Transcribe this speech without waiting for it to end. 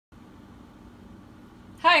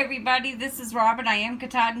Hi everybody, this is Robin. I am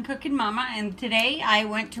Katahdin Cooking Mama, and today I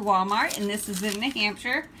went to Walmart, and this is in New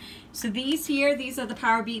Hampshire. So these are the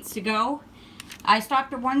Power Beets to go. I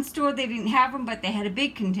stopped at one store, they didn't have them, but they had a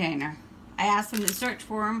big container. I asked them to search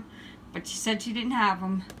for them, but she said she didn't have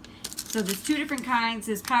them. So there's two different kinds.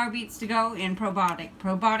 There's Power Beets to go and Probiotic.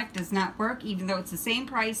 Probiotic does not work, even though it's the same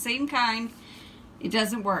price, same kind. It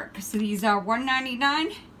doesn't work. So these are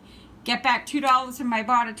 $1.99. Get back $2 from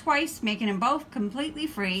Ibotta twice, making them both completely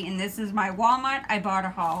free. And this is my Walmart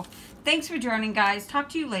Ibotta haul. Thanks for joining, guys. Talk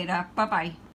to you later. Bye-bye.